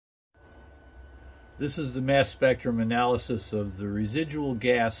This is the mass spectrum analysis of the residual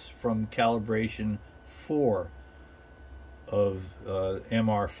gas from calibration 4 of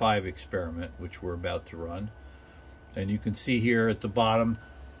MR5 experiment, which we're about to run. And you can see here at the bottom,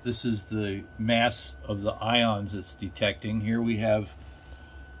 this is the mass of the ions it's detecting. Here we have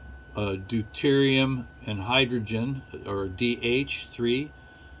deuterium and hydrogen, or DH3.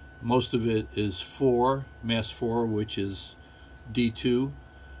 Most of it is 4, mass 4, which is D2.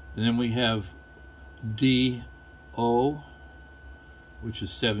 And then we have DO, which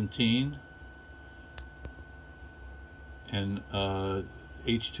is 17. And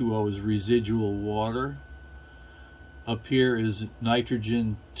H2O is residual water. Up here is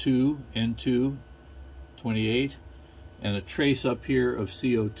nitrogen 2, N2, 28, and a trace up here of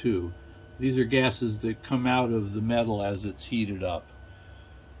CO2. These are gases that come out of the metal as it's heated up.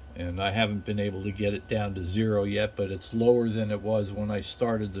 And I haven't been able to get it down to 0 yet, but it's lower than it was when I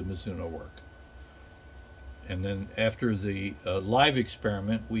started the Mizuno work. And then after the live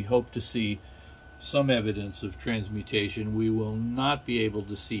experiment, we hope to see some evidence of transmutation. We will not be able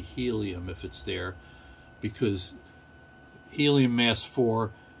to see helium if it's there, because helium mass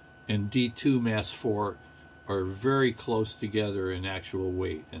 4 and D2 mass 4 are very close together in actual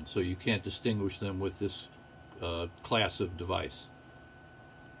weight, and so you can't distinguish them with this class of device.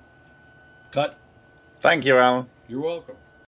 Cut. Thank you, Alan. You're welcome.